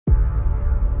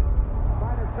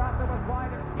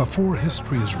Before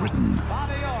history is written,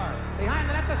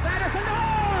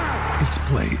 it's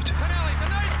played.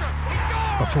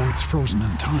 Before it's frozen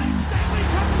in time,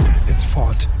 it's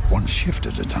fought one shift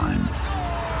at a time.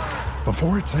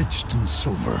 Before it's etched in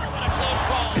silver,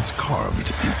 it's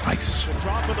carved in ice.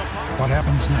 What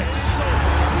happens next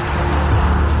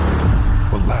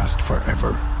will last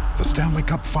forever. The Stanley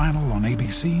Cup Final on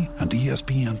ABC and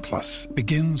ESPN Plus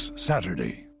begins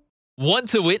Saturday. Want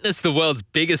to witness the world's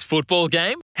biggest football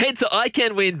game? Head to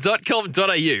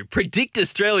iCanWin.com.au, predict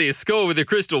Australia's score with a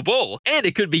crystal ball, and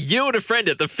it could be you and a friend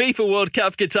at the FIFA World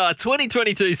Cup Qatar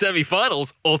 2022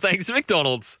 semi-finals, all thanks to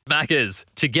McDonald's. Maccas,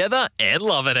 together and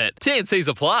loving it. TNCs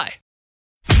apply.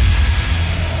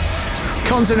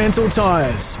 Continental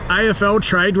Tires, AFL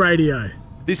Trade Radio.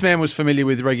 This man was familiar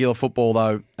with regular football,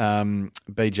 though,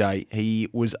 BJ. He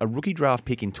was a rookie draft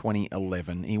pick in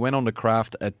 2011. He went on to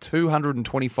craft a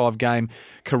 225-game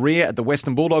career at the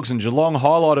Western Bulldogs and Geelong,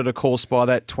 highlighted, of course, by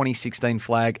that 2016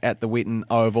 flag at the Whitten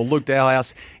Oval. Luke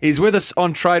Dalhouse is with us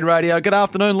on Trade Radio. Good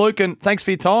afternoon, Luke, and thanks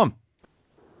for your time.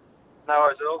 No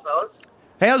worries at all, fellas.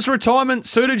 How's retirement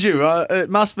suited you? It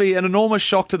must be an enormous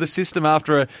shock to the system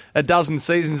after a dozen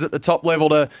seasons at the top level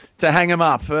to hang him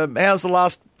up. How's the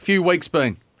last few weeks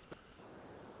been?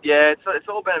 Yeah, it's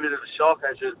all been a bit of a shock,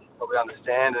 as you probably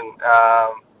understand. And,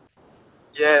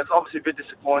 it's obviously a bit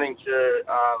disappointing to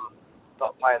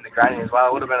not play in the granny as well.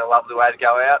 It would have been a lovely way to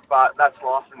go out, but that's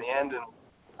life in the end. And,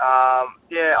 I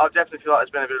definitely feel like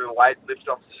there's been a bit of a weight lifted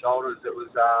off the shoulders. It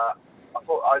was,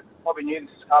 I probably knew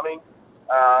this was coming.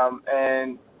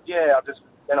 I've just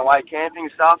been away camping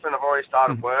and stuff, and I've already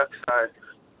started work. So,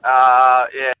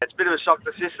 it's a bit of a shock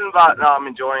to the system, but no, I'm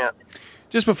enjoying it.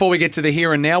 Just before we get to the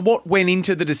here and now, what went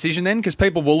into the decision then? Because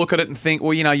people will look at it and think,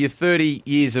 well, you're 30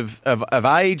 years of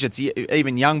age. It's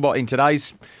even young, but in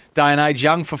today's day and age,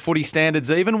 young for footy standards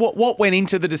even. What went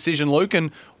into the decision, Luke,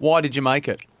 and why did you make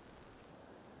it?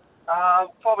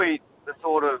 Probably the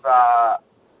thought of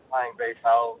playing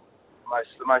BFL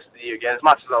most of the year again, as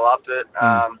much as I loved it.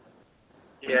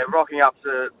 Rocking up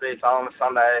to BFL on a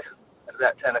Sunday at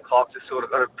about 10 o'clock, just got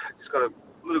a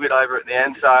little bit over at the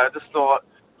end. So I just thought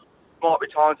might be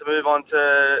time to move on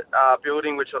to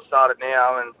building, which I've started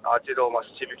now, and I did all my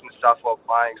certificate and stuff while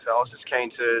playing. So I was just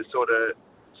keen to sort of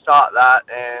start that,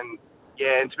 and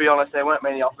to be honest, there weren't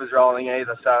many offers rolling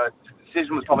either. So the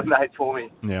decision was probably made for me.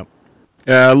 Yeah.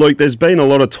 Luke, there's been a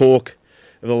lot of talk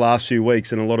over the last few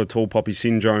weeks and a lot of tall poppy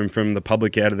syndrome from the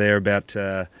public out of there about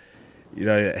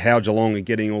how Geelong are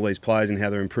getting all these players and how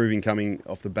they're improving coming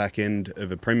off the back end of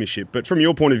a premiership. But from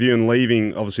your point of view and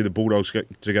leaving, obviously, the Bulldogs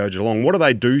to go Geelong, what do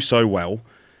they do so well,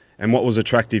 and what was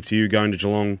attractive to you going to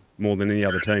Geelong more than any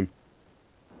other team?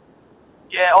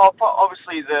 Yeah,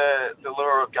 obviously the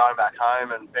lure of going back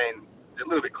home and being a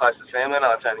little bit close to family. I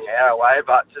know it's only an hour away,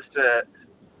 but just to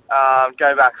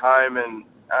go back home and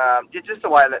just the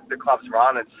way that the club's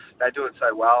run, they do it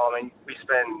so well. I mean, we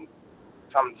spend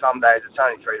some days it's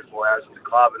only 3 to 4 hours at the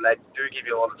club, and they do give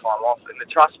you a lot of time off. And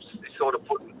the trust is sort of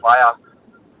put in the player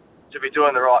to be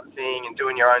doing the right thing and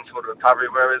doing your own sort of recovery.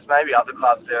 Whereas maybe other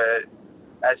clubs,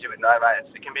 as you would know, mate,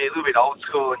 it can be a little bit old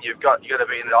school, and you got to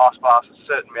be in the ice bath for a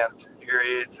certain amount of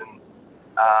periods and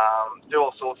do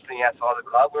all sorts of things outside the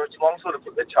club. Whereas Geelong sort of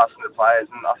put their trust in the players,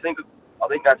 and I think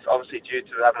that's obviously due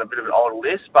to having a bit of an older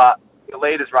list, but the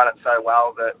leaders run it so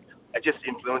well that it just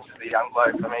influences the young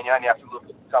blokes. I mean, you only have to look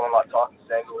at someone like Tyson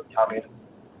Stengel who come in.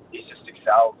 He's just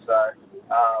excelled. So,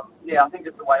 I think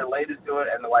it's the way the leaders do it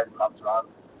and the way the clubs run.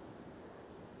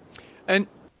 And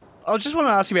I just want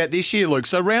to ask you about this year, Luke.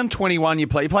 So round 21 you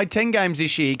played 10 games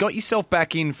this year. You got yourself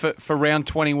back in for round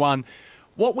 21.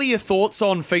 What were your thoughts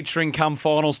on featuring come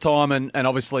finals time and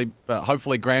obviously,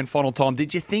 hopefully, grand final time?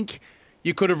 Did you think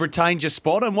you could have retained your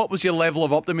spot, and what was your level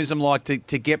of optimism like to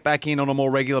get back in on a more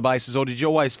regular basis, or did you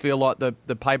always feel like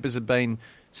the papers had been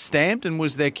stamped, and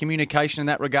was there communication in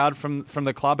that regard from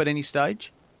the club at any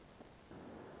stage?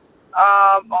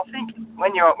 I think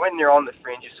when you're on the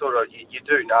fringe, you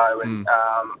do know, and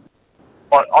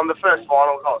on the first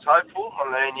finals I was hopeful. I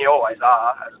mean, you always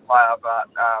are as a player, but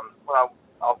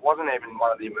I wasn't even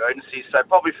one of the emergencies, so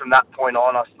probably from that point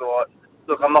on I thought,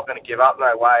 look, I'm not going to give up,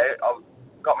 no way. I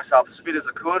got myself as fit as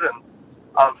I could, and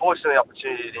unfortunately the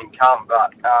opportunity didn't come,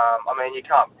 but I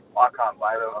can't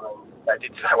blame them. I mean, they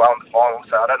did so well in the final,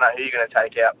 so I don't know who you're going to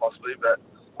take out possibly, but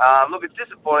look, it's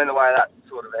disappointing the way that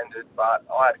sort of ended, but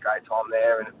I had a great time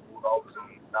there and at the Bulldogs, and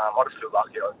I just feel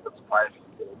lucky I got to play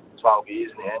for 12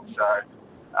 years in the end, so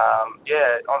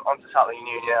on to something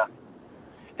new now.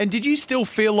 And did you still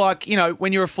feel like,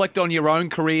 when you reflect on your own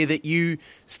career, that you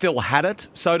still had it,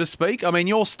 so to speak? I mean,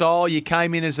 your style, you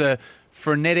came in as a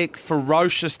frenetic,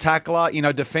 ferocious tackler. You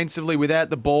know, defensively without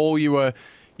the ball, you were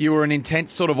an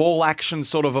intense sort of all-action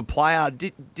sort of a player.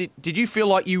 Did you feel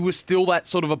like you were still that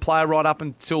sort of a player right up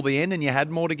until the end and you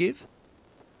had more to give?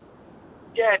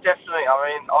 Yeah, definitely. I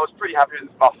mean, I was pretty happy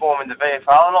with my form in the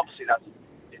VFL, and obviously that's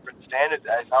different standards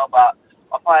at AFL, but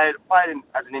I played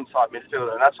as an inside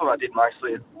midfielder, and that's what I did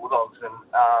mostly at Bulldogs. And,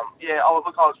 I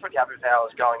was pretty happy with how I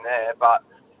was going there, but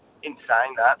in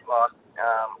saying that,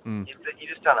 you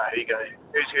just don't know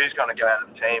who's going to go out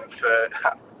of the team for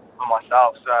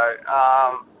myself. So,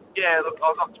 I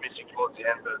was optimistic towards the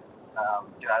end, but,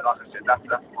 like I said, that's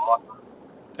life.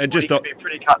 And just can be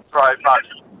pretty cutthroat, but,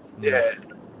 yeah.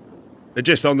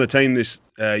 Just on the team this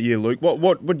year, Luke,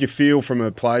 what would you feel from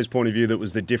a player's point of view that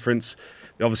was the difference?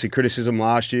 Obviously, criticism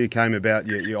last year came about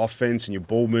your offense and your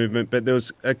ball movement, but there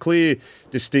was a clear,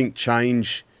 distinct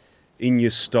change in your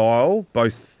style,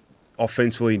 both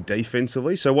offensively and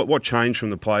defensively. So what changed from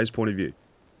the player's point of view?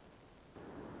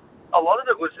 A lot of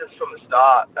it was just from the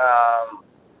start.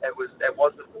 It was the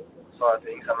ball side of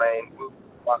things. I mean,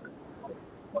 not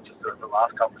just the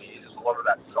last couple of years, a lot of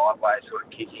that sideways sort of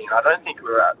kicking. I don't think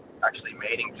we were actually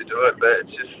meaning to do it, but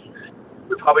it's just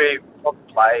we probably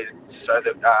played so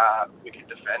that we could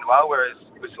defend well, whereas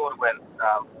we sort of went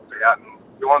out and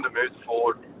we wanted to move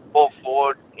ball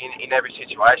forward in every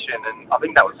situation, and I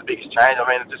think that was the biggest change. I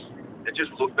mean, it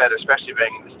just looked better, especially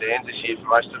being in the stands this year for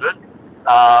most of it.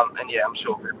 I'm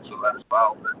sure people saw that as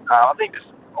well. But I think just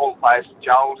all the players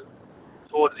gelled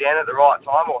towards the end at the right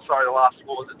time, the last 10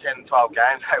 and 12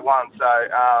 games they won. So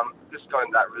just got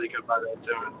in that really good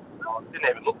momentum, and it didn't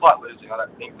even look like losing, I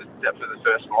don't think, except for the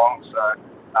first long. So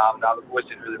the boys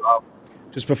did really well.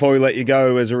 Just before we let you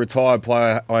go, as a retired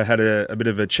player, I had a bit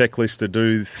of a checklist to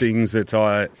do things that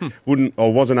I wouldn't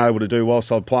or wasn't able to do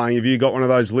whilst I was playing. Have you got one of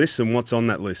those lists, and what's on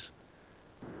that list?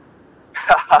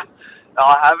 No,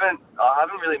 I haven't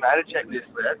really made a checklist.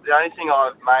 The only thing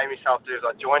I've made myself do is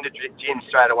I joined a gym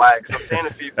straight away because I've seen a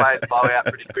few players blow out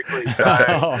pretty quickly. So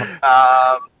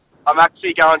I'm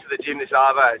actually going to the gym this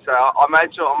Arvo. So I'm going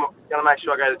to make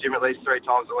sure I go to the gym at least 3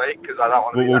 times a week because I don't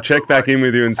want to. We'll check back in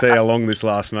with you and see how long this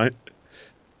lasts, mate.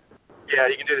 Yeah,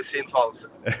 you can do the sin pulse.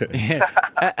 Yeah.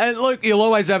 And look, you'll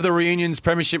always have the reunions,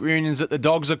 premiership reunions at the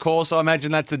Dogs, of course. I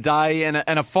imagine that's a day and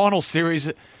a final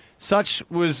series. Such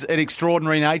was an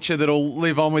extraordinary nature that'll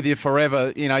live on with you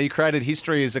forever. You know, you created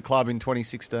history as a club in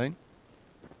 2016.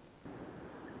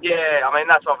 Yeah, I mean,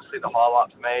 that's obviously the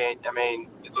highlight for me. I mean,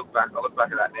 I look back at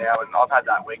that now, and I've had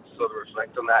that week to sort of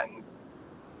reflect on that. And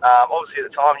obviously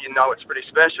at the time, it's pretty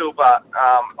special, but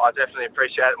I definitely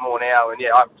appreciate it more now. And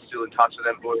yeah, I'm still in touch with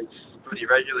them boys pretty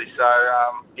regularly. So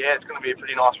it's going to be a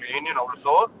pretty nice reunion, I would have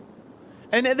thought.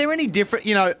 And are there any different,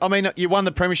 you won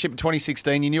the premiership in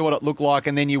 2016, you knew what it looked like,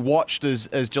 and then you watched as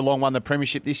Geelong won the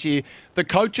premiership this year. The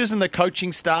coaches and the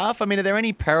coaching staff, I mean, are there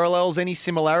any parallels, any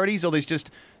similarities, or there's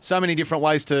just so many different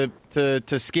ways to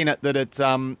skin it that it's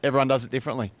everyone does it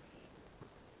differently?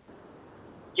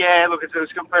 Yeah, look, it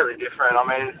was completely different. I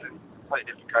mean, it's a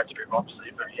completely different coach group,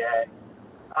 obviously, but it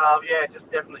just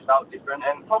definitely felt different,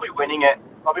 and probably winning it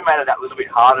probably made it that little bit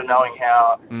harder, knowing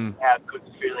how good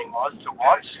the feeling was to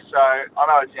watch. So I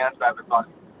know it sounds bad, but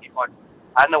if I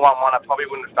hadn't won one, I probably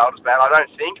wouldn't have felt as bad. I don't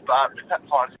think, but at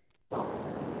times.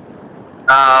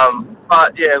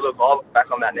 But yeah, look, I look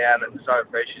back on that now and I'm so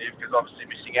appreciative because obviously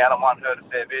missing out on one hurt a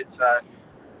fair bit. So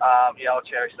I'll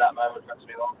cherish that moment for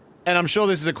me long. And I'm sure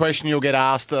this is a question you'll get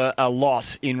asked a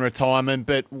lot in retirement,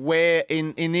 but where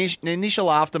in the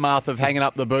initial aftermath of hanging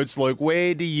up the boots, Luke,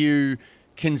 where do you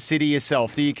consider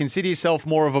yourself? Do you consider yourself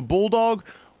more of a bulldog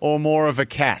or more of a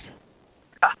cat?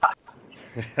 I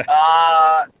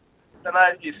don't know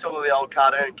if you saw the old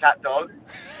cartoon Cat Dog.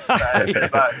 I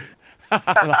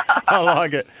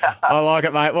like it. I like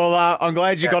it, mate. Well, I'm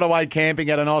glad you got away camping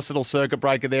at a nice little circuit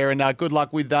breaker there, and good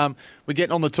luck with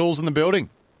getting on the tools in the building.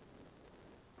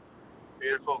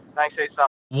 Beautiful. Thanks, Easter.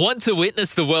 Want to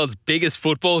witness the world's biggest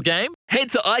football game? Head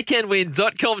to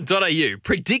iCanWin.com.au,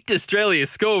 predict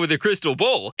Australia's score with a crystal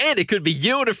ball, and it could be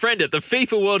you and a friend at the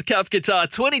FIFA World Cup Qatar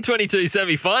 2022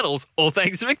 semi-finals, all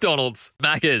thanks to McDonald's.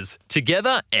 Maccas,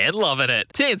 together and loving it.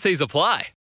 TNCs apply.